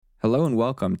Hello and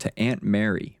welcome to Aunt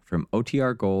Mary from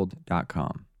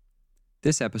OTRGold.com.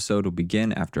 This episode will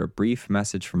begin after a brief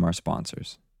message from our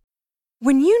sponsors.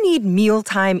 When you need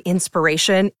mealtime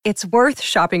inspiration, it's worth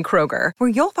shopping Kroger, where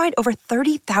you'll find over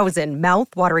 30,000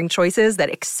 mouth-watering choices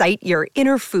that excite your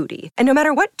inner foodie. And no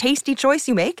matter what tasty choice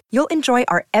you make, you'll enjoy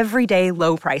our everyday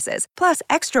low prices, plus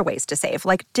extra ways to save,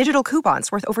 like digital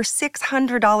coupons worth over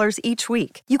 $600 each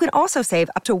week. You can also save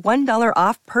up to $1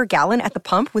 off per gallon at the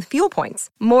pump with fuel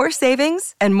points. More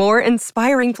savings and more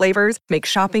inspiring flavors make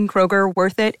shopping Kroger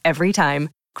worth it every time.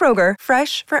 Kroger,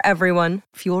 fresh for everyone.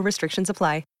 Fuel restrictions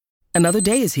apply. Another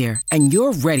day is here, and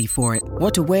you're ready for it.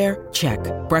 What to wear? Check.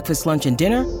 Breakfast, lunch, and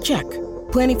dinner? Check.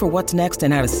 Planning for what's next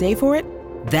and how to save for it?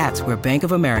 That's where Bank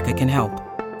of America can help.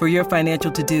 For your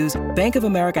financial to-dos, Bank of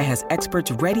America has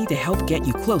experts ready to help get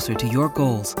you closer to your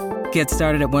goals. Get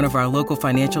started at one of our local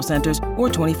financial centers or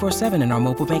 24/7 in our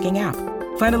mobile banking app.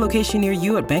 Find a location near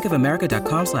you at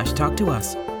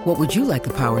bankofamerica.com/talktous. What would you like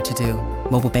the power to do?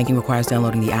 Mobile banking requires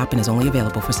downloading the app and is only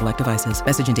available for select devices.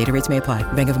 Message and data rates may apply.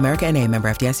 Bank of America N.A., member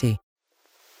FDIC.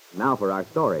 Now for our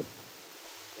story.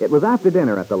 It was after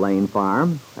dinner at the Lane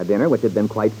farm, a dinner which had been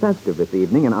quite festive this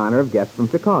evening in honor of guests from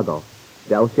Chicago.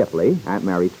 Dell Shipley, Aunt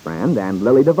Mary's friend, and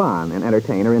Lily Devon, an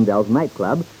entertainer in Dell's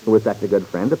nightclub, who was such a good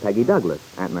friend to Peggy Douglas,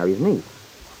 Aunt Mary's niece.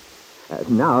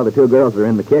 Now the two girls are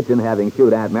in the kitchen having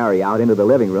shooed Aunt Mary out into the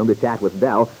living room to chat with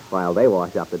Dell while they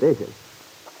wash up the dishes.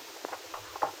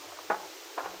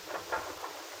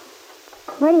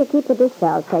 Where do you keep the dish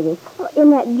towels, Peggy?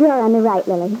 In that drawer on the right,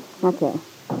 Lily. Okay.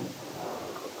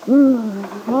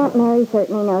 Aunt Mary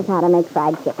certainly knows how to make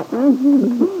fried chicken.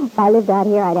 If I lived out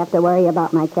here, I'd have to worry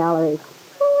about my calories.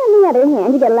 Well, on the other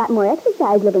hand, you get a lot more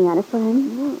exercise living on a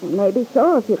farm. Maybe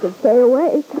so, if you could stay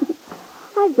awake.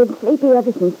 I've been sleepy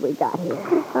ever since we got here.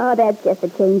 Oh, that's just a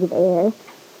change of air.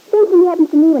 Same thing happens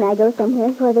to me when I go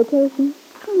somewhere for a vacation.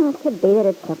 Well, it could be that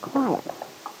it's so quiet.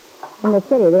 In the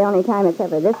city, the only time it's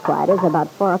ever this quiet is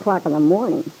about 4 o'clock in the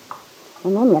morning.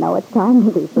 And then, you know, it's time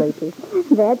to be sleepy.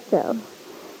 That's so.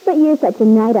 But you're such a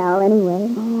night owl anyway.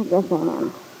 Oh, I guess I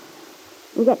am.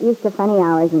 You get used to funny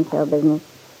hours in show business.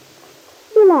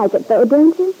 You like it, though,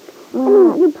 don't you? Well, I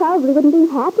mean, you probably wouldn't be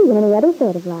happy in any other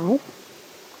sort of life.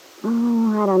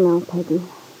 Oh, I don't know, Peggy.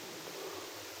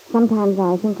 Sometimes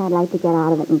I think I'd like to get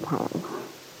out of it entirely.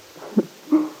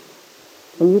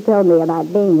 When you told me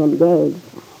about being engaged,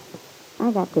 I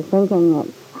got to thinking that,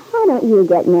 why don't you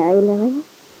get married, Lily?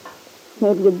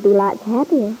 Maybe you'd be lots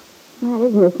happier. Well, it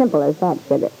isn't as simple as that,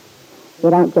 sugar. You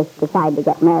don't just decide to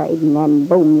get married and then,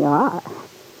 boom, you are.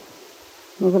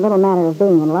 There's a little matter of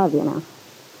being in love, you know.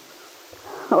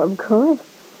 Oh, of course.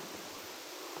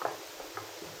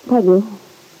 Peggy.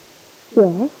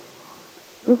 Yes?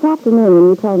 This afternoon when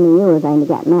you told me you were going to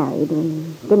get married,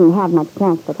 we didn't have much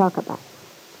chance to talk about it.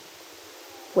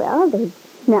 Well, there's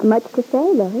not much to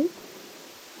say, Lily.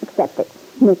 Except that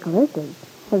Nicholas is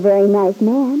a very nice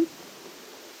man.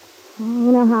 Well,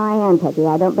 you know how I am, Peggy.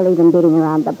 I don't believe in beating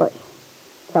around the bush.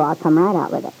 So I'll come right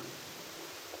out with it.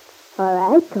 All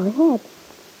right, go ahead.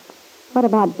 What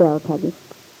about Bill, Peggy?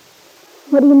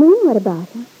 What do you mean, what about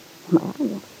him? Well,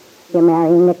 you're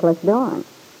marrying Nicholas Dorn.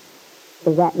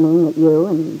 Does that mean that you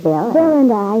and Bill... Bill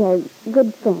and I are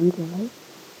good friends, Lily.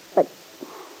 But,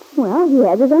 well, he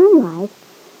has his own life.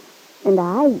 And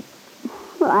I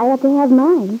have to have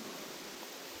mine.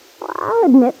 Well, I'll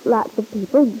admit lots of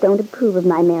people don't approve of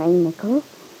my marrying Nicholas.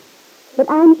 But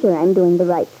I'm sure I'm doing the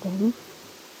right thing.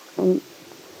 And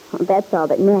that's all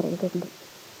that matters, isn't it?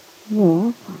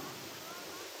 Yes,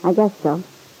 I guess so.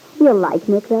 You'll like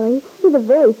Nick, Lily. He's a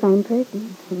very fine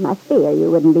person. It must be, or you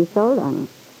wouldn't be sold on him.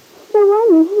 So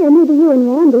while you're here, maybe you and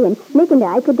Randy and Nick and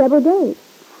I could double date.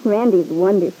 Randy's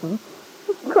wonderful.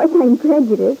 Of course, I'm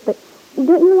prejudiced, but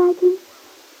don't you like him?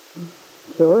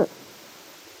 Sure.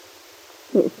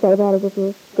 You say that as if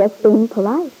you're just being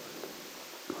polite.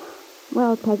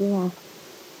 Well, Peggy,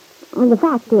 the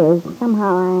fact is,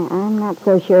 somehow I'm not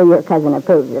so sure your cousin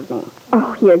approves of me.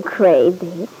 Oh, you're crazy.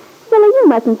 Lily, you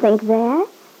mustn't think that.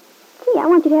 Gee, I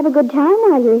want you to have a good time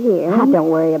while you're here. Oh, don't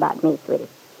worry about me, sweetie.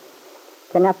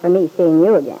 It's enough for me seeing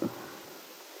you again.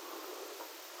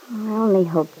 I only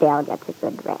hope Dell gets a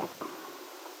good rest.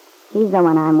 She's the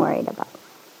one I'm worried about.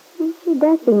 She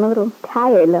does seem a little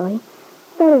tired, Lily.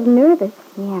 Sort of nervous.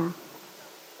 Yeah.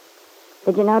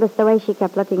 Did you notice the way she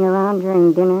kept looking around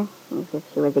during dinner, as if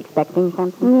she was expecting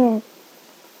something? Yes.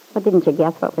 But didn't you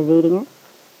guess what was eating her?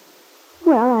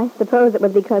 Well, I suppose it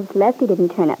was because Lefty didn't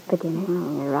turn up for dinner.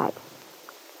 Oh, you're right.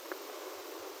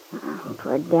 Oh,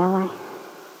 poor Dell.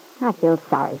 I feel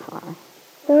sorry for her.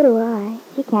 So do I.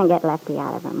 She can't get Lefty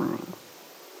out of her mind.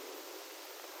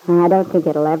 And I don't think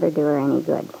it'll ever do her any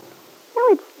good. No,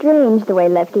 it's strange the way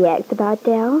Lefty acts about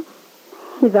Dell.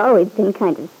 He's always been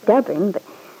kind of stubborn, but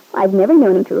I've never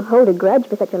known him to hold a grudge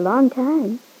for such a long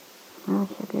time. Oh,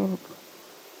 sugar,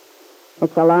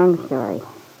 it's a long story.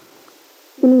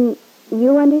 You mean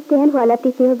you understand why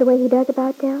Lefty feels the way he does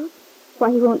about Dell?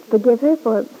 Why he won't forgive her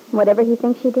for whatever he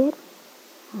thinks she did?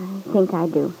 I think I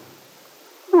do.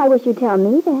 Well, I wish you'd tell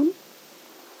me then.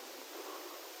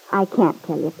 I can't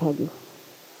tell you, Peggy.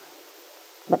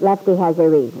 But Lefty has a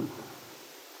reason.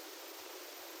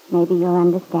 Maybe you'll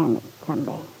understand it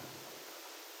someday.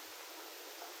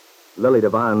 Lily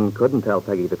Devon couldn't tell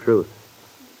Peggy the truth.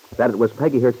 That it was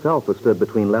Peggy herself who stood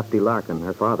between Lefty Larkin,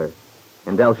 her father,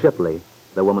 and Dell Shipley,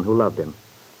 the woman who loved him.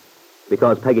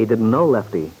 Because Peggy didn't know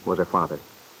Lefty was her father.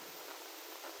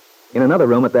 In another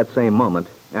room at that same moment,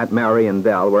 Aunt Mary and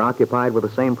Dell were occupied with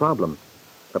the same problem.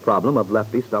 The problem of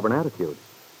Lefty's stubborn attitude.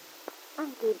 I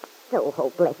did so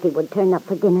hope Lefty would turn up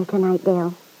for dinner tonight,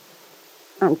 Dale.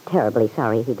 I'm terribly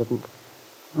sorry he didn't.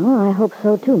 Oh, I hope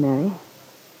so too, Mary.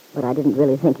 But I didn't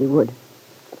really think he would.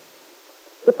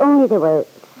 If only there were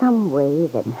some way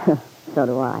that... So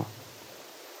do I.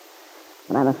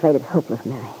 But I'm afraid it's hopeless,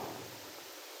 Mary.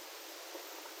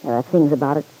 There are things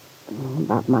about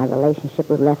my relationship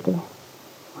with Lefty,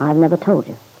 I've never told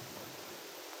you.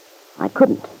 I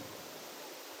couldn't.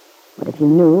 But if you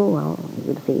knew, well,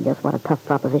 you'd see just what a tough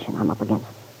proposition I'm up against.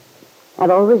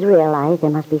 I've always realized there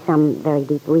must be some very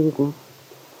deep reason.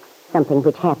 Something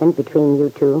which happened between you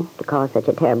two to cause such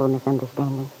a terrible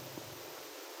misunderstanding.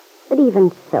 But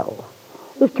even so,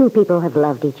 if two people have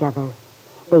loved each other,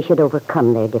 they should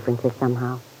overcome their differences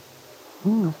somehow.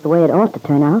 That's the way it ought to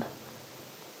turn out.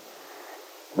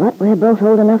 But we're both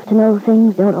old enough to know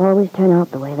things don't always turn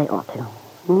out the way they ought to.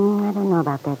 I don't know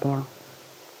about that, Dale.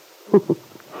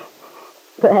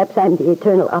 Perhaps I'm the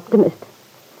eternal optimist.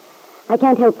 I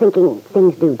can't help thinking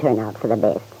things do turn out for the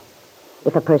best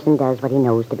if a person does what he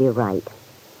knows to be right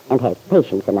and has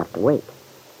patience enough to wait.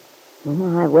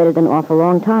 I've waited an awful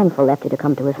long time for Lefty to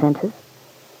come to his senses.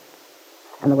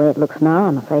 And the way it looks now,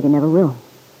 I'm afraid he never will.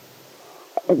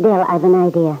 Dale, I've an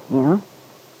idea. Yeah?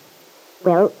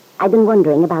 Well, I've been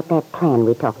wondering about that plan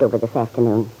we talked over this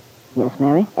afternoon. Yes,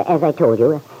 Mary? As I told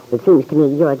you, it seems to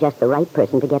me you're just the right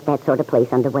person to get that sort of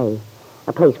place underway.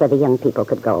 A place where the young people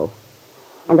could go.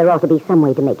 And there ought to be some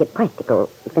way to make it practical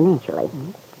financially.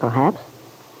 Perhaps.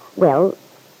 Well,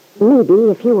 maybe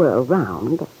if you were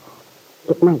around,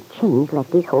 it might change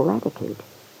Lefty's whole attitude.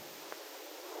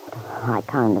 I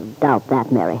kind of doubt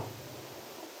that, Mary.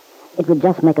 It would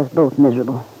just make us both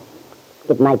miserable.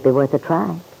 It might be worth a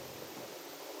try.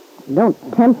 Don't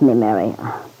tempt me, Mary.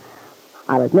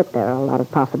 I'll admit there are a lot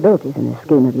of possibilities in this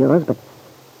scheme of yours, but...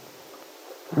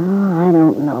 I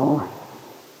don't know.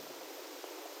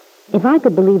 If I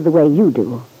could believe the way you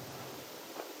do,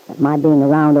 that my being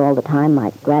around all the time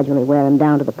might gradually wear him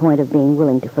down to the point of being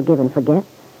willing to forgive and forget,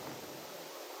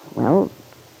 well,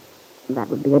 that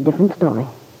would be a different story.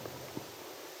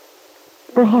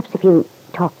 Perhaps if you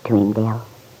talk to him, Dale.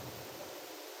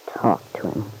 Talk to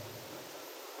him.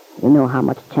 You know how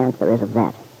much chance there is of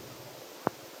that.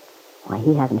 Why,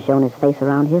 he hasn't shown his face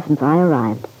around here since I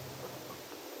arrived.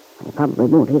 He probably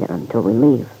won't either until we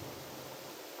leave.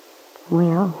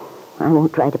 Well, I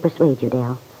won't try to persuade you,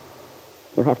 Dale.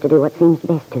 You'll have to do what seems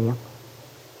best to you.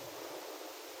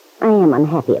 I am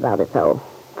unhappy about it, though,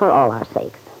 for all our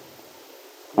sakes.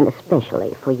 And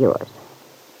especially for yours.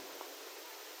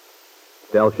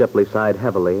 Dell Shipley sighed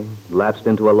heavily, lapsed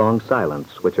into a long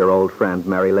silence, which her old friend,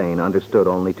 Mary Lane, understood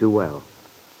only too well.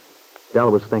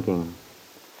 Dell was thinking...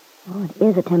 Oh, it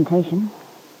is a temptation.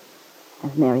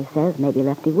 As Mary says, maybe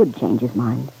Lefty would change his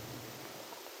mind.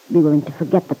 Be willing to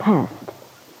forget the past.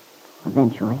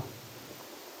 Eventually.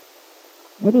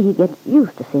 Maybe he'd get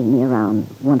used to seeing me around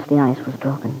once the ice was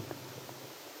broken.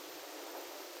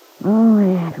 Oh,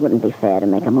 it wouldn't be fair to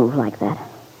make a move like that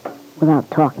without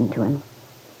talking to him.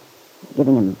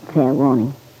 Giving him fair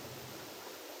warning.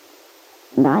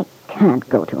 And I can't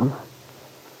go to him.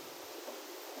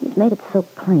 He's made it so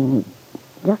plain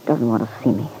he just doesn't want to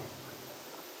see me.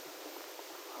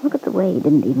 Look at the way he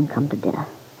didn't even come to dinner.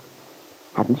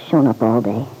 Hasn't shown up all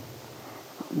day.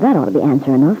 That ought to be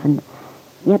answer enough, and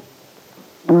yet...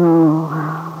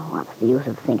 Oh, what's the use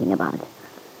of thinking about it?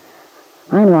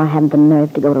 I know I haven't the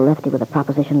nerve to go to Lefty with a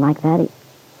proposition like that,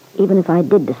 even if I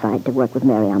did decide to work with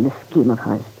Mary on this scheme of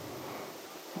hers.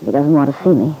 If he doesn't want to see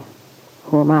me,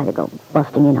 who am I to go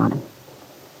busting in on him?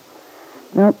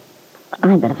 Nope,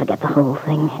 I'd better forget the whole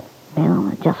thing. Well,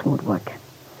 it just won't work.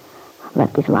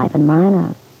 Lefty's life and mine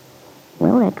are,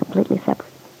 well, they're completely separate.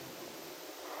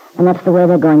 And that's the way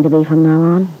they're going to be from now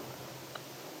on.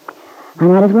 I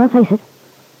might as well face it.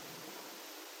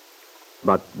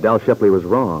 But Dell Shipley was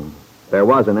wrong. There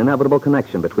was an inevitable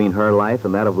connection between her life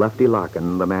and that of Lefty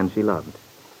Larkin, the man she loved.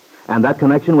 And that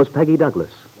connection was Peggy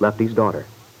Douglas, Lefty's daughter.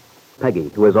 Peggy,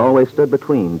 who has always stood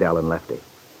between Dell and Lefty.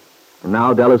 And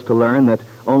now Dell is to learn that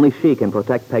only she can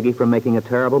protect Peggy from making a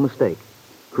terrible mistake,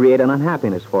 create an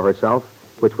unhappiness for herself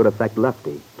which would affect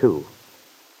Lefty, too.